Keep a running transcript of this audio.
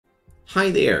Hi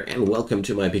there, and welcome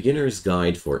to my beginner's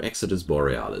guide for Exodus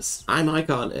Borealis. I'm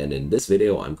Icon, and in this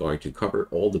video I'm going to cover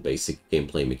all the basic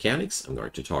gameplay mechanics. I'm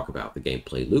going to talk about the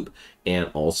gameplay loop, and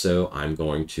also I'm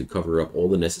going to cover up all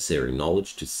the necessary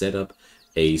knowledge to set up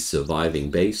a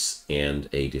surviving base and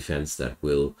a defense that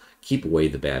will keep away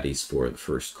the baddies for the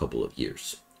first couple of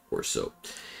years or so.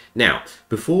 Now,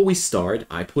 before we start,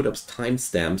 I put up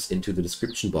timestamps into the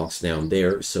description box down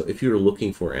there, so if you're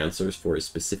looking for answers for a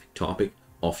specific topic,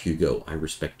 off you go. I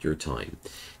respect your time.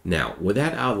 Now, with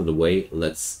that out of the way,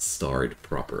 let's start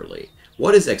properly.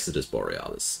 What is Exodus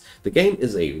Borealis? The game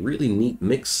is a really neat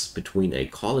mix between a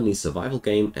colony survival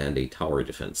game and a tower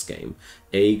defense game.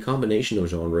 A combination of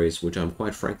genres which I'm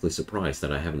quite frankly surprised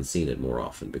that I haven't seen it more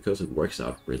often, because it works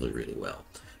out really, really well.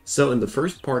 So in the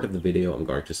first part of the video, I'm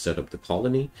going to set up the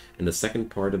colony. In the second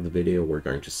part of the video, we're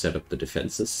going to set up the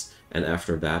defenses. And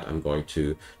after that, I'm going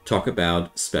to talk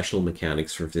about special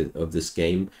mechanics of this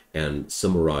game and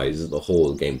summarize the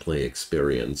whole gameplay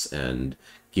experience and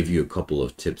give you a couple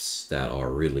of tips that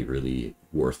are really, really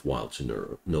worthwhile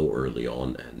to know early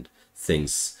on, and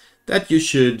things that you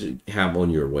should have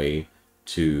on your way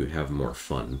to have more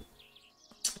fun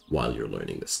while you're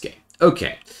learning this game.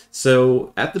 Okay,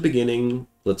 so at the beginning,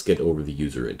 let's get over the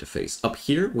user interface. Up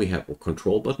here, we have our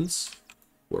control buttons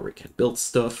where we can build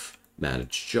stuff,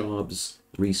 manage jobs,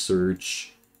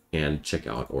 research, and check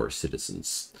out our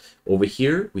citizens. Over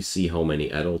here, we see how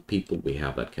many adult people we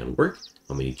have that can work,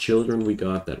 how many children we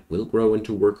got that will grow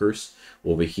into workers.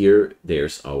 Over here,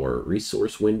 there's our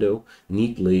resource window,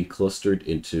 neatly clustered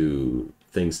into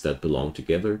things that belong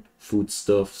together,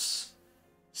 foodstuffs,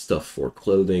 stuff for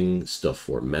clothing, stuff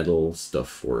for metal, stuff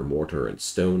for mortar and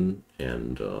stone,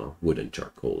 and wood and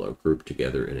charcoal are grouped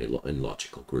together in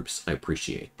logical groups. I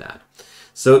appreciate that.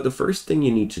 So the first thing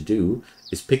you need to do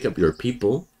is pick up your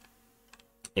people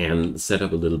and set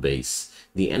up a little base.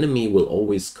 The enemy will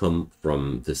always come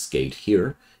from this gate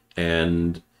here,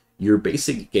 and your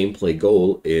basic gameplay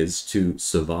goal is to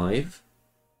survive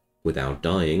without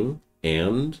dying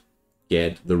and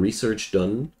get the research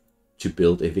done to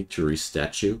build a victory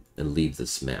statue and leave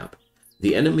this map.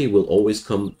 The enemy will always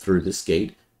come through this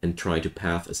gate and try to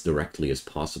path as directly as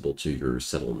possible to your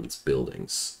settlement's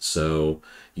buildings. So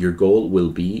your goal will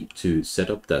be to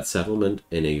set up that settlement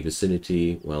in a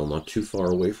vicinity, well, not too far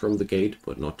away from the gate,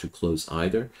 but not too close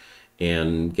either,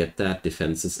 and get that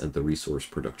defenses and the resource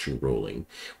production rolling.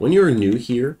 When you're new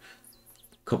here,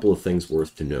 a couple of things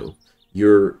worth to know.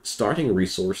 Your starting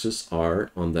resources are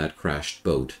on that crashed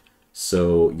boat.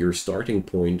 So your starting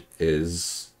point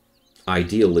is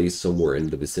ideally somewhere in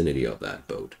the vicinity of that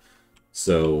boat.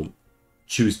 So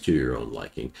choose to your own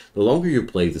liking. The longer you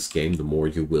play this game, the more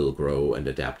you will grow and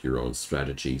adapt your own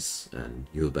strategies, and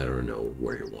you'll better know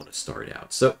where you want to start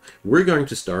out. So we're going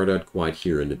to start out quite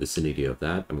here in the vicinity of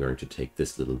that. I'm going to take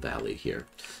this little valley here.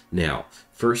 Now,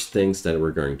 first things that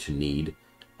we're going to need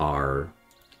are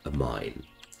a mine.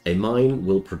 A mine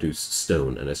will produce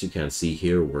stone, and as you can see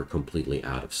here, we're completely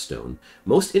out of stone.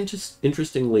 Most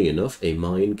interestingly enough, a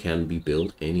mine can be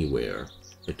built anywhere.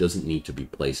 It doesn't need to be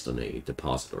placed on a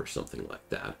deposit or something like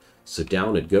that. So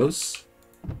down it goes,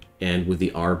 and with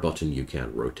the R button you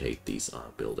can rotate these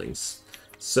buildings.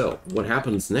 So what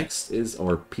happens next is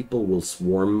our people will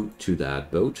swarm to that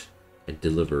boat and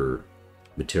deliver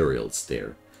materials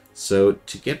there. So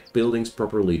to get buildings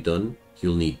properly done,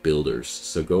 you'll need builders.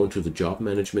 So go into the job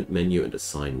management menu and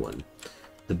assign one.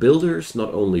 The builders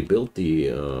not only build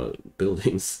the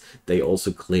buildings, they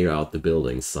also clear out the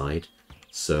building site.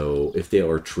 So if there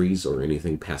are trees or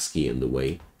anything pesky in the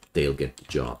way, they'll get the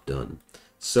job done.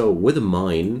 So with a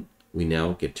mine, we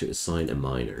now get to assign a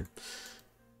miner.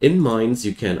 In mines,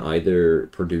 you can either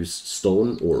produce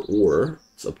stone or ore.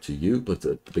 It's up to you, but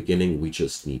at the beginning, we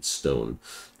just need stone.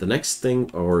 The next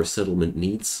thing our settlement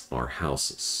needs are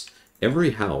houses.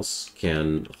 Every house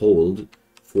can hold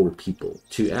 4 people,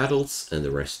 2 adults and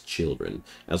the rest children.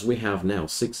 As we have now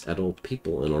 6 adult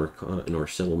people in our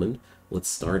settlement, let's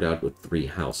start out with 3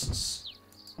 houses.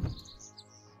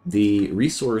 The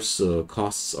resource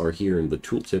costs are here in the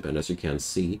tooltip, and as you can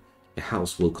see, a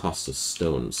house will cost us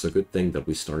stone, so good thing that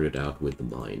we started out with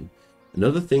the mine.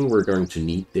 Another thing we're going to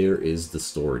need there is the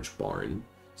storage barn.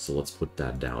 So let's put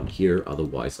that down here,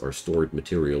 otherwise our stored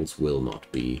materials will not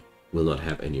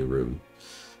have any room.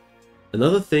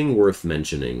 Another thing worth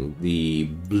mentioning, the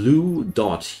blue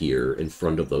dot here in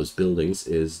front of those buildings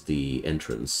is the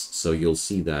entrance. So you'll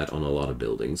see that on a lot of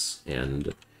buildings,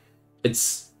 and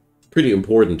it's pretty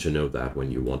important to know that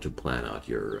when you want to plan out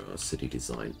your city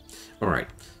design. Alright,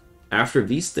 after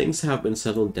these things have been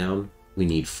settled down, we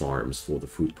need farms for the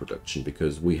food production,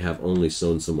 because we have only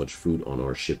sown so much food on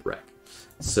our shipwreck.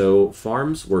 So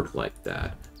farms work like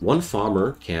that. One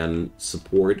farmer can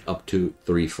support up to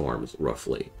 3 farms,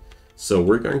 roughly. So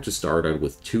we're going to start out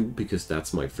with 2 because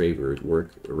that's my favorite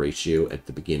work ratio at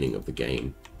the beginning of the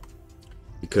game.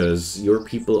 Because your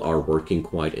people are working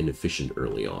quite inefficient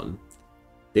early on.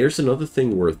 There's another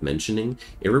thing worth mentioning.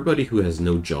 Everybody who has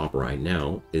no job right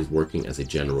now is working as a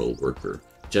general worker.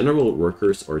 General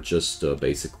workers are just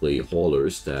basically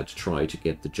haulers that try to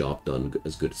get the job done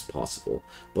as good as possible.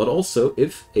 But also,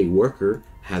 if a worker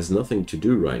has nothing to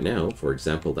do right now, for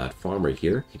example, that farmer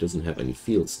here, he doesn't have any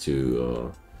fields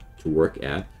to work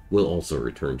at, will also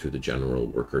return to the general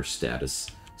worker status.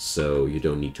 So you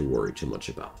don't need to worry too much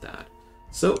about that.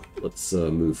 So let's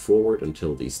move forward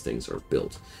until these things are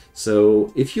built.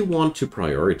 So if you want to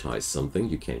prioritize something,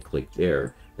 you can click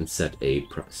there and set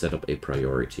up a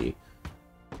priority.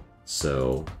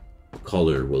 So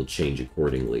color will change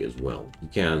accordingly as well. You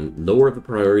can lower the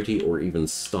priority or even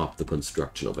stop the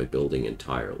construction of a building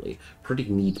entirely. Pretty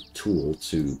neat tool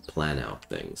to plan out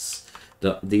things.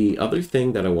 The other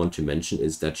thing that I want to mention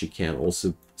is that you can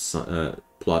also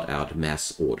plot out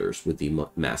mass orders with the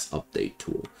mass update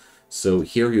tool. So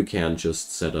here you can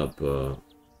just set up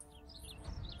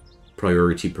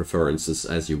priority preferences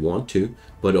as you want to,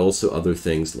 but also other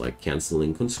things like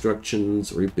canceling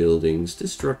constructions, rebuildings,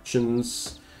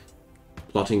 destructions,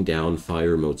 plotting down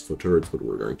fire modes for turrets, but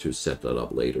we're going to set that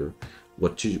up later.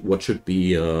 What should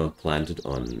be planted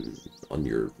on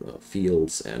your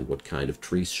fields and what kind of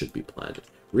trees should be planted.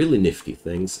 Really nifty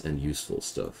things and useful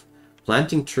stuff.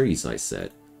 Planting trees, I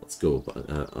said. Let's go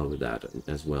over that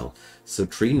as well. So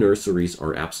tree nurseries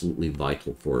are absolutely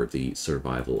vital for the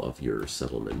survival of your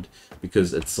settlement,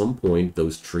 because at some point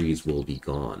those trees will be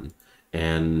gone.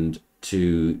 And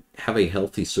to have a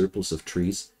healthy surplus of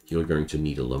trees, you're going to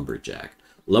need a lumberjack.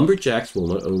 Lumberjacks will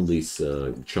not only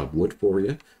chop wood for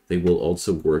you, they will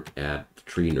also work at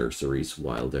tree nurseries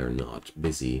while they're not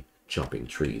busy chopping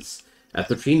trees. At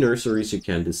the tree nurseries, you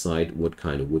can decide what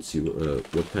kind of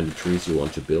what kind of trees you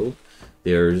want to build.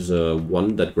 There's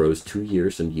one that grows 2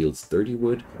 years and yields 30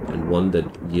 wood, and one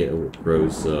that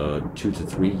grows 2 to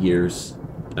 3 years,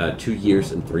 2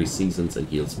 years and 3 seasons and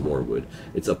yields more wood.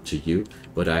 It's up to you,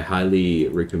 but I highly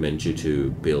recommend you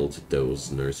to build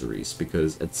those nurseries,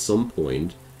 because at some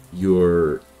point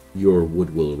your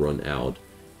wood will run out,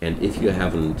 and if you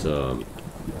haven't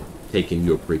taken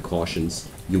your precautions,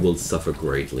 you will suffer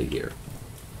greatly here.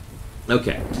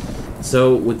 Okay,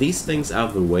 so with these things out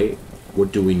of the way,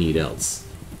 what do we need else?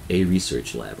 A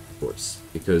research lab, of course,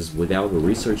 because without a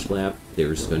research lab,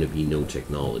 there's going to be no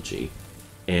technology.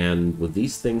 And with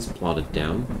these things plotted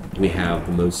down, we have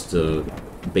the most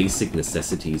basic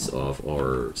necessities of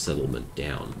our settlement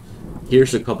down.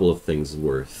 Here's a couple of things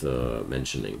worth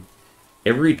mentioning.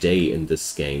 Every day in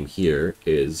this game here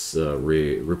is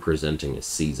representing a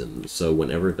season. So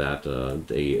whenever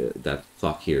that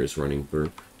clock here is running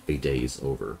through, a day is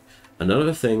over.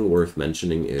 Another thing worth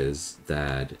mentioning is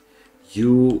that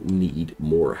you need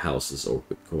more houses over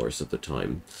the course of the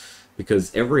time,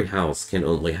 because every house can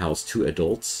only house 2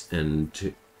 adults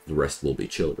and the rest will be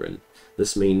children.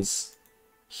 This means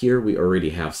here we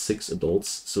already have 6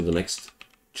 adults, so the next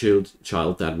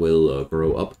child that will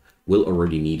grow up will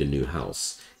already need a new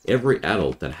house. Every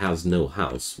adult that has no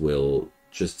house will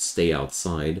just stay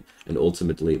outside and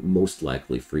ultimately most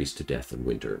likely freeze to death in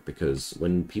winter, because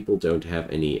when people don't have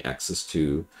any access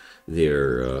to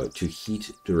their to heat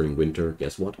during winter,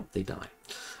 guess what? They die.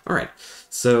 Alright,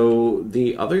 so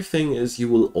the other thing is you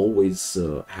will always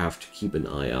have to keep an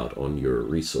eye out on your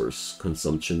resource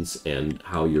consumptions and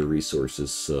how your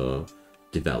resources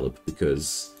develop,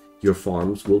 because your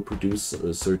farms will produce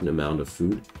a certain amount of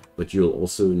food, but you'll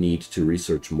also need to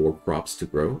research more crops to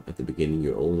grow. At the beginning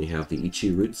you only have the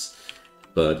ichi roots,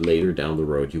 but later down the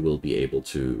road you will be able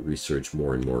to research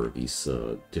more and more of these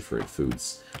different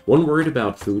foods. One word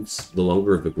about foods: the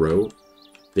longer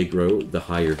they grow, the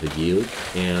higher the yield,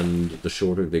 and the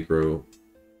shorter they grow,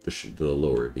 the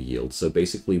lower the yield. So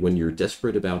basically, when you're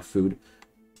desperate about food,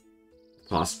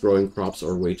 fast-growing crops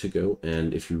are a way to go,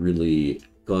 and if you really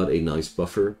got a nice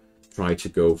buffer, try to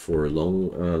go for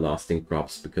long-lasting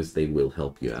crops, because they will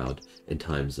help you out in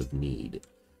times of need.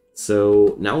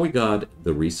 So now we got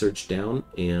the research down,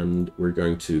 and we're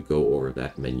going to go over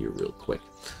that menu real quick.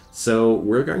 So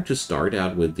we're going to start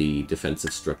out with the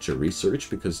defensive structure research,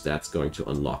 because that's going to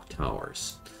unlock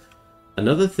towers.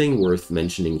 Another thing worth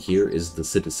mentioning here is the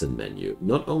citizen menu.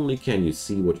 Not only can you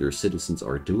see what your citizens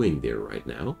are doing there right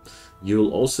now,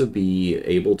 you'll also be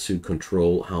able to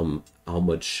control how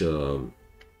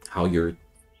your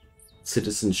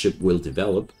citizenship will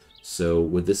develop So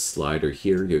with this slider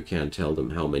here, you can tell them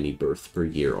how many births per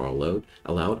year are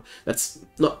allowed. That's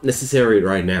not necessary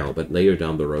right now, but later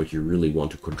down the road, you really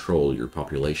want to control your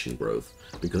population growth,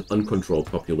 because uncontrolled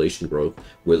population growth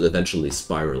will eventually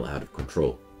spiral out of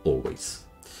control, always.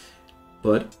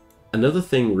 But another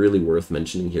thing really worth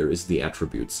mentioning here is the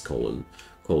attributes column.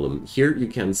 Here you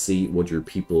can see what your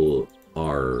people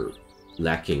are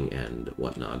lacking and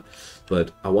whatnot,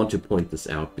 but I want to point this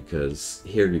out because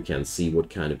here you can see what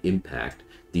kind of impact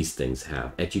these things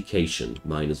have. Education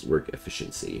minus work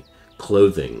efficiency.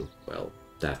 Clothing, well,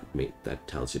 that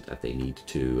tells you that they need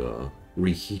to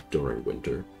reheat during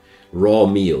winter. Raw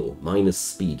meal minus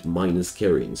speed minus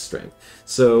carrying strength.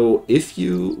 So if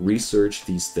you research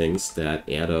these things that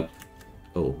add up,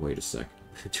 oh wait a sec.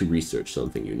 To research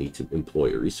something, you need to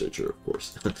employ a researcher, of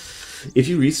course. If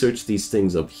you research these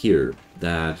things up here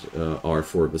that are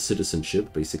for the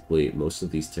citizenship, basically most of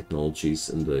these technologies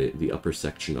in the upper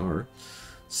section are.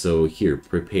 So here,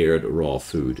 prepared raw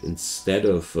food. Instead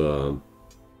of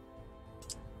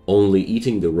only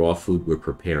eating the raw food, we're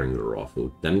preparing the raw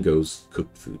food. Then goes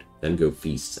cooked food. Then go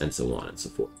feasts, and so on and so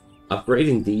forth.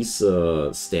 Upgrading these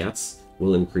stats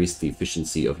will increase the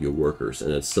efficiency of your workers,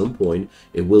 and at some point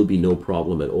it will be no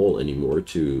problem at all anymore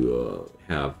to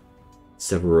have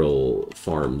several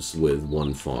farms with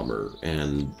one farmer,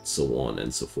 and so on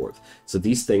and so forth. So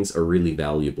these things are really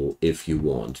valuable if you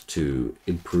want to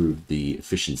improve the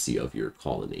efficiency of your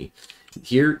colony.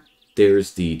 Here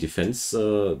there's the defense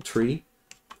tree,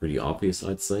 pretty obvious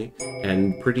I'd say,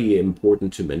 and pretty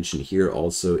important to mention here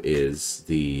also is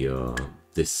the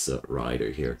this rider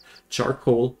here.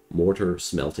 Charcoal, mortar,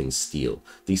 smelting, steel.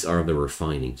 These are the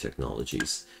refining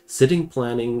technologies. City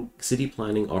planning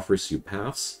offers you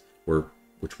paths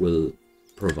which will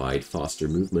provide faster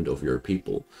movement of your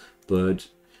people. But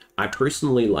I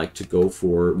personally like to go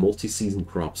for multi-season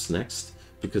crops next,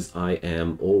 because I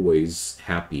am always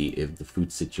happy if the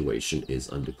food situation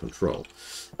is under control.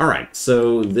 All right,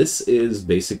 so this is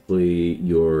basically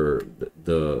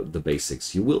the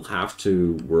basics. You will have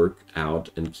to work out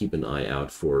and keep an eye out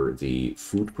for the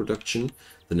food production.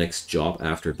 The next job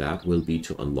after that will be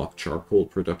to unlock charcoal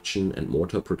production and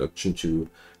mortar production to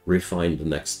refine the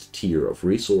next tier of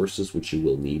resources which you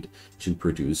will need to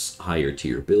produce higher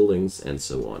tier buildings, and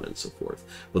so on and so forth.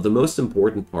 But the most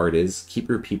important part is keep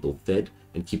your people fed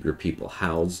and keep your people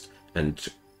housed, and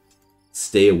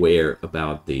stay aware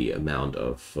about the amount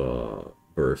of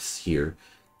births here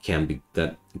can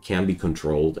be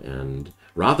controlled, and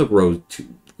rather grow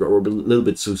a little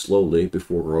bit too slowly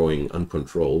before growing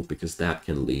uncontrolled, because that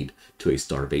can lead to a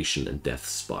starvation and death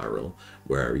spiral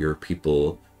where your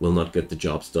people will not get the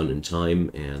jobs done in time,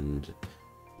 and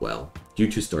well, due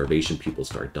to starvation, people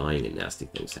start dying and nasty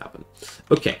things happen.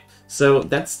 Okay, so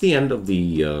that's the end of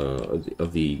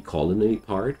the colony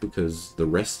part, because the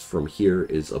rest from here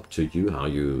is up to you.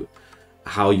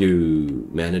 How you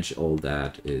manage all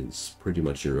that is pretty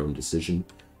much your own decision.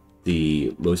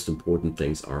 The most important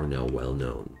things are now well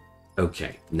known.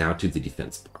 Okay, now to the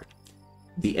defense part.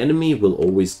 The enemy will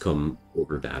always come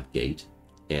over that gate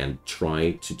and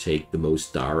try to take the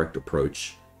most direct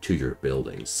approach to your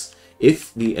buildings.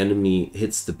 If the enemy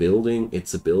hits the building,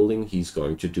 it's a building, he's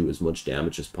going to do as much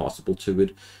damage as possible to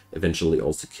it, eventually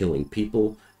also killing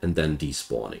people, and then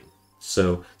despawning.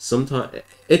 So sometimes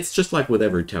it's just like with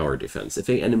every tower defense. If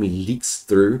an enemy leaks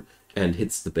through and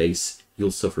hits the base,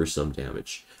 you'll suffer some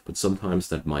damage. But sometimes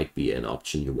that might be an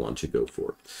option you want to go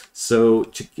for. So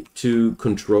to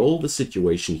control the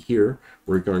situation here,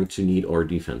 we're going to need our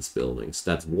defense buildings.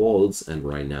 That's walls and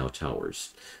right now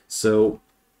towers. So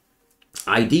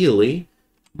ideally,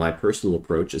 my personal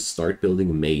approach is start building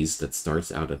a maze that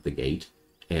starts out at the gate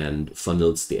and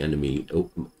funnels the enemy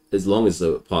as long as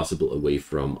possible away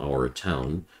from our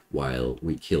town while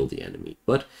we kill the enemy.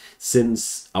 But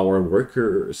since our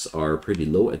workers are pretty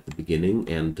low at the beginning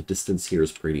and the distance here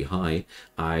is pretty high,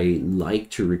 I like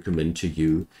to recommend to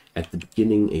you at the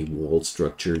beginning a wall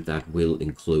structure that will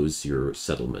enclose your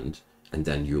settlement, and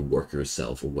then you work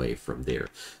yourself away from there.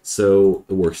 So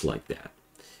it works like that.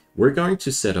 We're going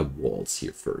to set up walls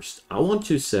here first. I want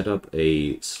to set up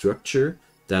a structure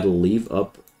that'll leave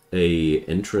up a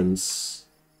entrance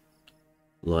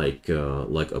like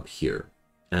up here,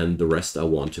 and the rest I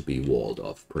want to be walled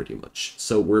off pretty much.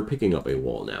 So we're picking up a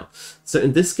wall now. So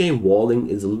in this game, walling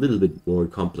is a little bit more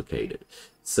complicated.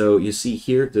 So you see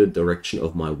here the direction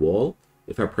of my wall.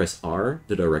 If I press R,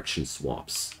 the direction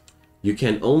swaps. You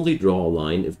can only draw a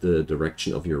line if the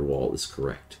direction of your wall is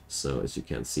correct. So as you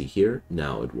can see here,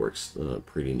 now it works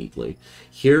pretty neatly.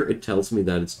 Here it tells me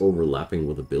that it's overlapping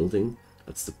with a building.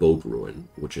 That's the boat ruin,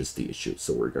 which is the issue.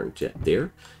 So we're going to add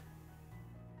there.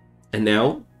 And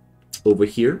now Over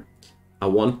here, I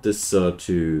want this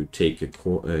to take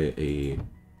a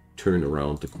turn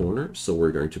around the corner, so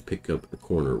we're going to pick up a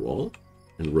corner wall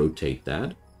and rotate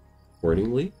that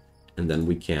accordingly, and then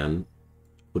we can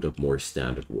put up more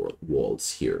standard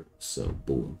walls here. So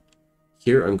boom.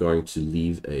 Here I'm going to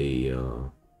leave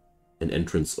an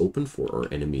entrance open for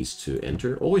our enemies to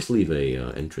enter. Always leave a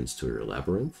entrance to your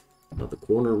labyrinth. Another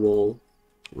corner wall,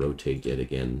 rotate yet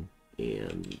again,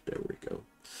 and there we go.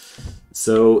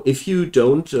 So if you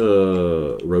don't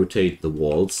rotate the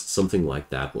walls, something like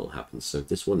that will happen. So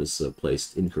this one is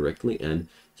placed incorrectly, and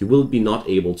you will be not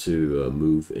able to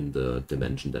move in the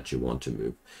dimension that you want to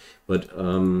move. But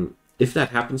if that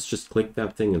happens, just click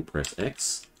that thing and press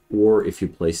X. Or if you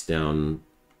place down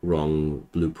wrong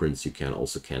blueprints, you can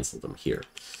also cancel them here.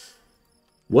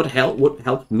 What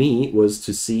helped me was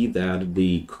to see that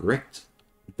the correct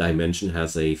dimension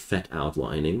has a fat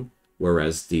outlining,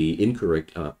 whereas the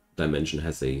incorrect dimension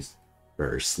has a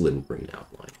very slim green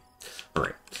outline. All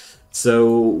right,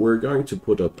 so we're going to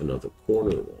put up another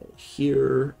corner wall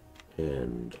here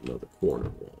and another corner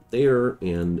wall there,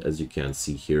 and as you can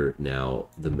see here, now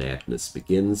the madness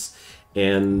begins.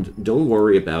 And don't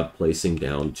worry about placing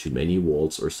down too many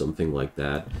walls or something like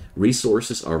that.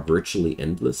 Resources are virtually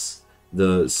endless.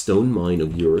 The stone mine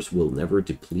of yours will never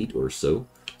deplete or so.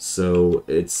 So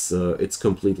it's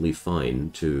completely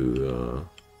fine to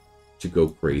go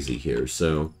crazy here.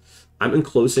 So I'm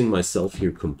enclosing myself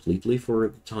here completely for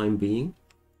the time being.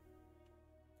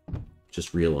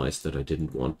 Just realized that I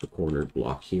didn't want the corner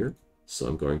block here. So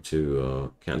I'm going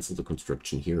to cancel the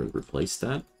construction here and replace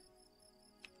that.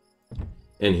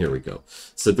 And here we go.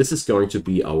 So this is going to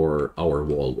be our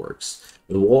wall works.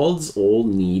 The walls all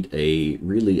need a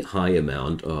really high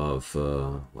amount of,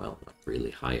 well, not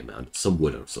really high amount, some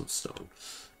wood or some stone.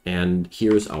 And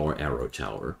here's our arrow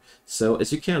tower. So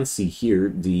as you can see here,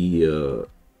 the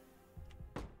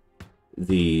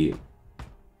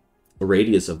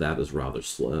radius of that is rather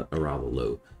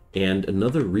low. And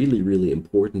another really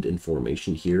important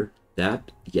information here,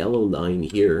 that yellow line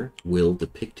here will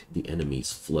depict the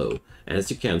enemy's flow. And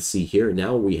as you can see here,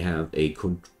 now we have a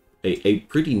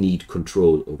pretty neat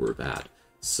control over that.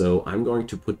 So I'm going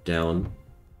to put down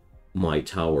my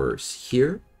towers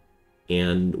here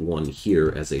and one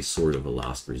here as a sort of a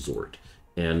last resort.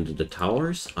 And the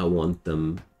towers, I want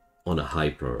them on a high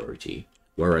priority,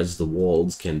 whereas the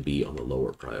walls can be on a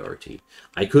lower priority.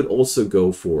 I could also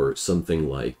go for something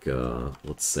like,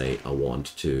 let's say I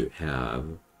want to have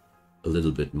a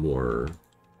little bit more...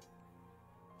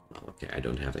 Okay, I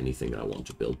don't have anything that I want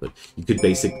to build, but you could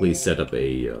basically set up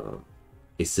a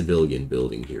civilian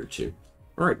building here too.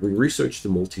 All right, we researched the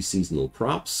multi-seasonal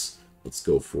crops. Let's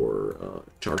go for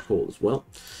charcoal as well.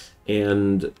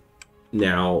 And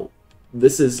now,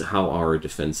 this is how our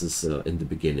defenses in the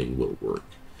beginning will work.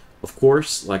 Of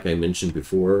course, like I mentioned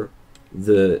before,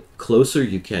 the closer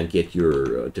you can get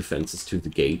your defenses to the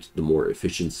gate, the more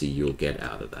efficiency you'll get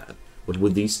out of that. But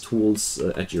with these tools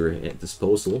at your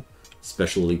disposal,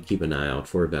 especially keep an eye out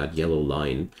for that yellow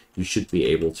line, you should be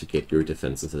able to get your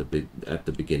defenses at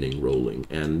the beginning rolling.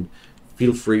 And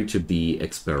feel free to be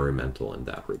experimental in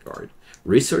that regard.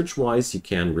 Research-wise, you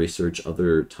can research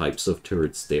other types of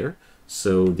turrets there.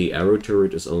 So the arrow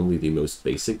turret is only the most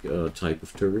basic type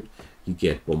of turret. You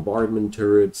get bombardment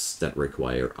turrets that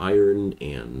require iron,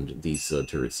 and these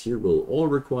turrets here will all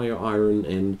require iron.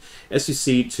 And as you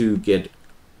see, to get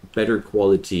better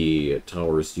quality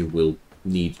towers, you will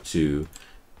need to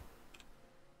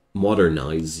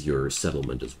modernize your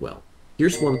settlement as well.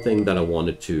 Here's one thing that I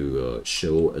wanted to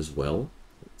show as well. One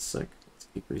sec, let's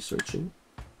keep researching.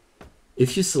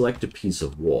 If you select a piece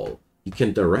of wall, you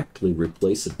can directly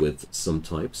replace it with some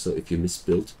type. So if you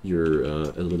misbuilt your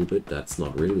a little bit, that's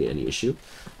not really any issue.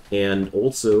 And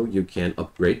also you can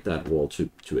upgrade that wall to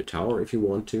a tower if you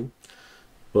want to.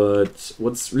 But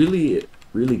what's really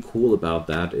cool about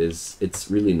that is it's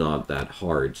really not that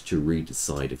hard to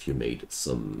redecide if you made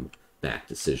some bad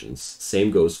decisions.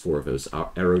 Same goes for those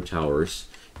arrow towers.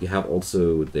 You have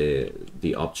also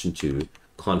the option to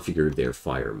configure their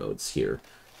fire modes here.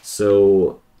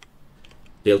 So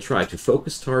they'll try to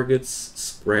focus targets,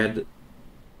 spread,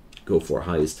 go for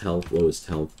highest health, lowest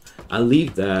health. I'll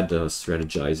leave that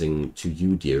strategizing to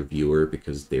you, dear viewer,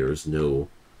 because there's no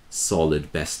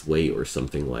solid best way or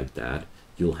something like that.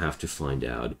 You'll have to find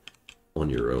out on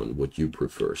your own what you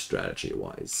prefer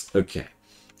strategy-wise. Okay,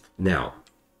 now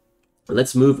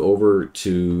let's move over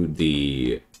to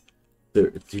the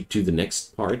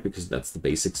next part, because that's the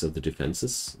basics of the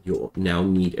defenses. You now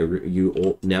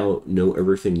know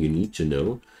everything you need to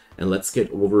know, and let's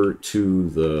get over to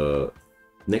the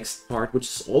next part, which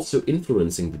is also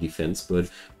influencing the defense, but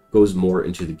goes more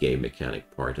into the game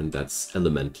mechanic part, and that's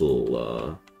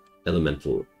elemental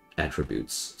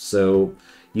attributes. So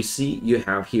you see you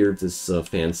have here this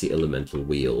fancy elemental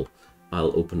wheel.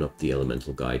 I'll open up the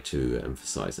elemental guide to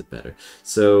emphasize it better.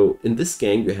 So in this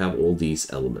game you have all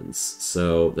these elements,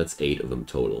 so that's 8 of them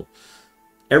total.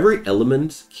 Every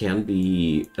element can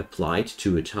be applied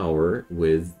to a tower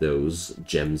with those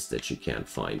gems that you can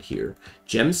find here.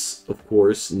 Gems, of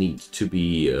course, need to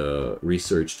be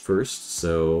researched first,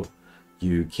 so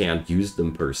you can't use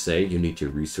them per se. You need to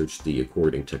research the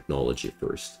according technology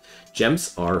first.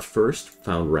 Gems are first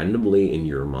found randomly in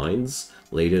your mines.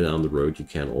 Later down the road, you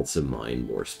can also mine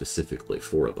more specifically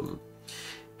for them.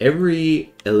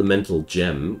 Every elemental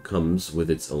gem comes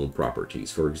with its own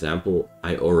properties. For example,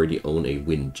 I already own a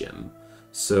wind gem.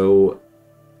 So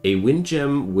a wind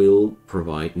gem will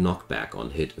provide knockback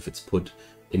on hit if it's put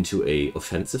into a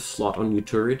offensive slot on your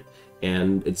turret,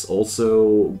 and it's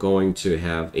also going to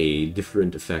have a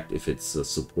different effect if it's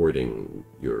supporting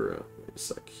your wait a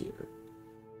sec here.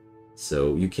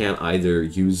 So you can either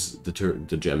use the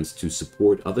gems to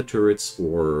support other turrets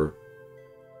or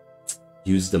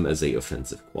use them as a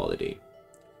offensive quality.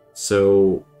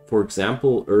 So, for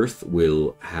example, Earth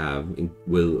will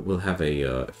have a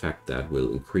effect that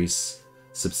will increase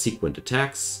subsequent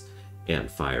attacks,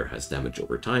 and Fire has damage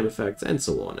over time effects, and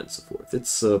so on and so forth.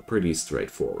 It's pretty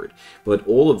straightforward. But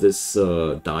all of this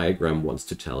diagram wants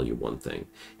to tell you one thing.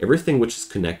 Everything which is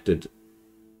connected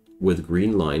with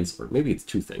green lines, or maybe it's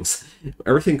two things,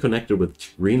 everything connected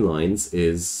with green lines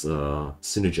is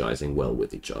synergizing well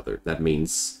with each other. That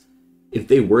means if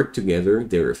they work together,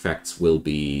 their effects will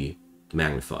be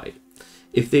magnified.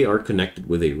 If they are connected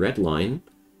with a red line,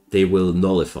 they will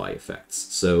nullify effects.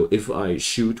 So if I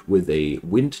shoot with a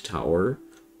wind tower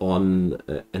on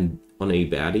a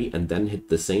baddie and then hit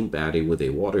the same baddie with a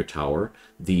water tower,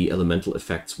 the elemental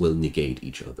effects will negate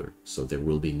each other. So there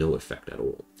will be no effect at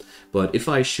all. But if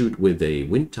I shoot with a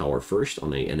wind tower first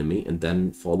on an enemy and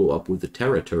then follow up with a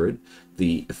Terra turret,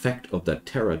 the effect of that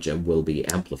Terra gem will be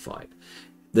amplified.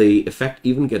 The effect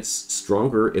even gets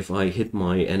stronger if I hit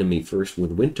my enemy first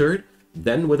with wind turret,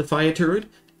 then with a fire turret,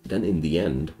 then in the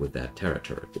end with that Terra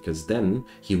turret, because then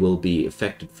he will be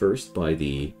affected first by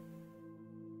the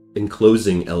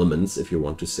enclosing elements, if you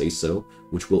want to say so,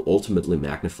 which will ultimately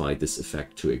magnify this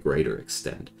effect to a greater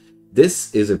extent.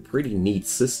 This is a pretty neat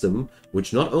system,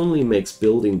 which not only makes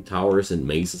building towers and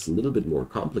mazes a little bit more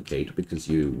complicated because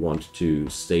you want to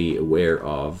stay aware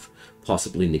of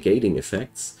possibly negating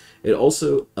effects, it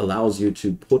also allows you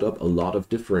to put up a lot of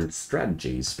different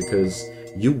strategies, because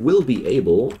you will be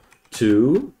able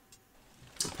to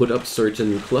put up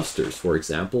certain clusters. For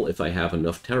example, if I have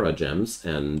enough Terra gems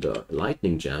and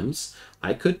lightning gems,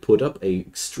 I could put up a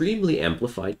extremely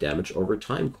amplified damage over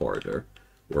time corridor,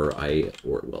 where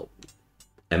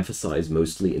emphasize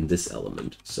mostly in this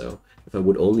element. So if I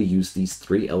would only use these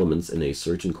 3 elements in a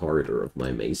certain corridor of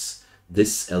my maze,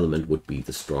 this element would be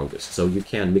the strongest. So you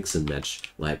can mix and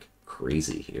match like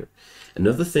crazy here.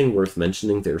 Another thing worth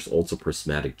mentioning, there's also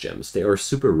prismatic gems. They are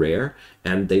super rare,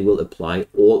 and they will apply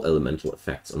all elemental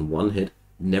effects on one hit,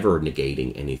 never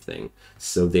negating anything.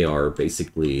 So they are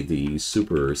basically the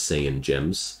Super Saiyan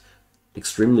gems.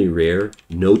 Extremely rare,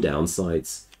 no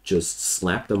downsides, just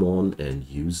slap them on and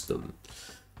use them.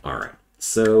 Alright,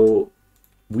 so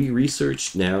we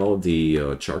researched now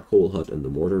the charcoal hut and the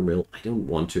mortar mill. I don't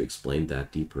want to explain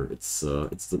that deeper. It's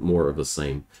more of the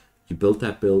same. You build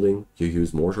that building, you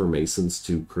use mortar masons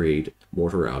to create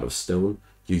mortar out of stone,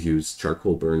 you use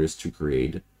charcoal burners to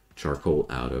create charcoal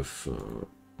out of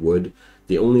wood.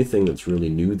 The only thing that's really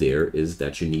new there is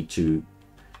that you need to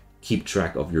keep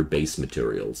track of your base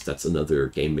materials. That's another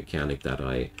game mechanic that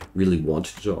I really want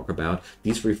to talk about.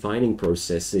 These refining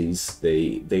processes,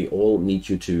 they all need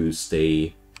you to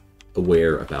stay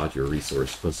aware about your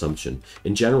resource consumption.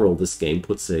 In general, this game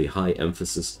puts a high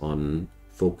emphasis on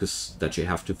that you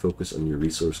have to focus on your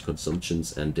resource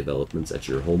consumptions and developments at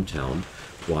your hometown,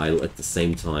 while at the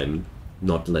same time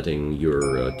not letting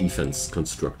your defense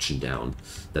construction down.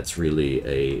 That's really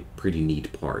a pretty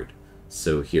neat part.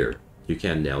 So here, you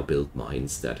can now build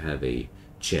mines that have a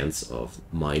chance of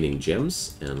mining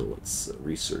gems, and let's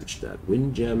research that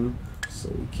wind gem.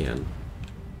 So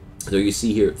you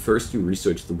see here, first you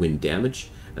research the wind damage,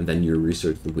 and then you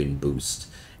research the wind boost.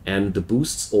 And the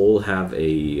boosts all have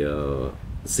a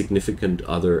significant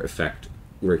other effect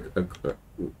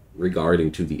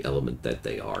regarding to the element that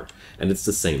they are. And it's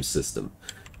the same system.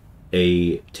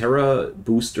 A Terra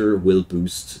booster will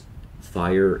boost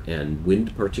fire and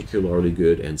wind particularly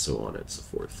good, and so on and so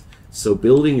forth. So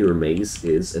building your maze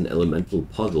is an elemental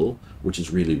puzzle, which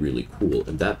is really, really cool,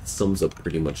 and that sums up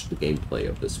pretty much the gameplay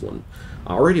of this one.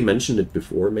 I already mentioned it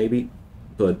before, maybe,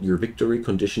 but your victory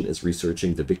condition is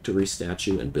researching the victory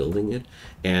statue and building it,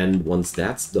 and once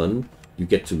that's done, you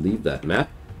get to leave that map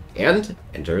and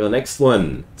enter the next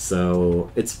one. So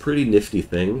it's a pretty nifty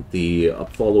thing. The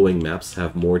following maps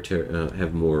have more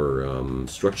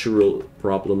structural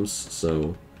problems,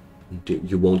 so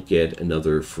you won't get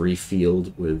another free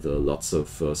field with lots of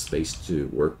space to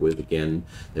work with again.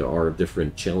 There are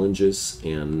different challenges,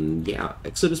 and yeah,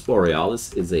 Exodus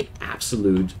Borealis is a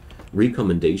absolute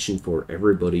recommendation for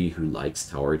everybody who likes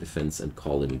tower defense and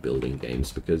colony building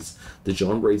games, because the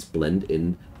genres blend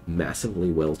in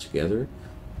massively well together.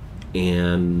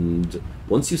 And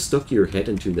once you stuck your head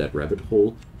into that rabbit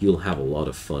hole, you'll have a lot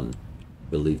of fun,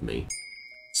 believe me.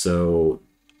 So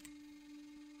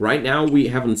right now we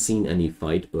haven't seen any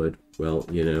fight, but, well,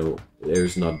 you know,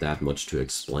 there's not that much to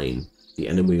explain. The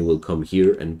enemy will come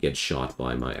here and get shot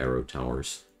by my arrow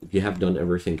towers. If you have done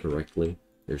everything correctly,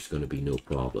 there's going to be no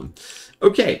problem.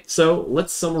 Okay, so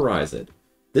let's summarize it.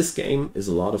 This game is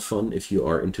a lot of fun if you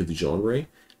are into the genre.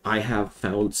 I have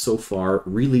found so far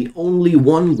really only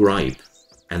one gripe,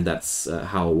 and that's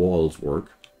how walls work.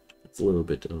 It's a little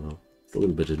bit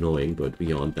annoying, but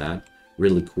beyond that,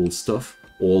 really cool stuff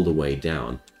all the way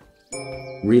down.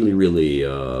 Really, really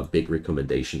big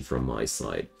recommendation from my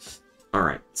side.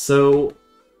 Alright, so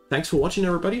thanks for watching,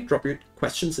 everybody. Drop your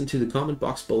questions into the comment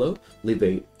box below. Leave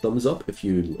a thumbs up if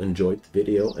you enjoyed the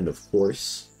video, and of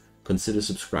course, consider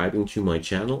subscribing to my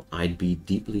channel. I'd be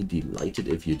deeply delighted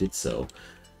if you did so.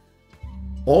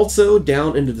 Also,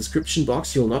 down in the description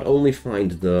box, you'll not only find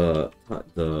the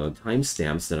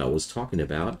timestamps that I was talking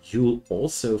about, you'll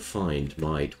also find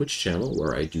my Twitch channel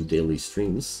where I do daily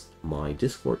streams, my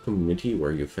Discord community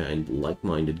where you find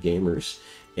like-minded gamers,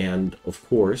 and of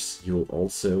course, you'll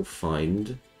also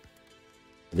find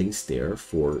links there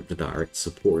for the direct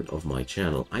support of my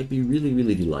channel. I'd be really,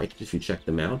 really delighted if you check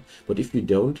them out, but if you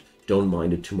don't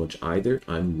mind it too much either.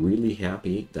 I'm really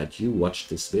happy that you watched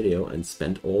this video and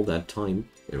spent all that time.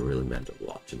 It really meant a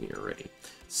lot to me already.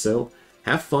 So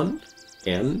have fun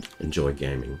and enjoy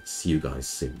gaming. See you guys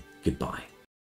soon. Goodbye.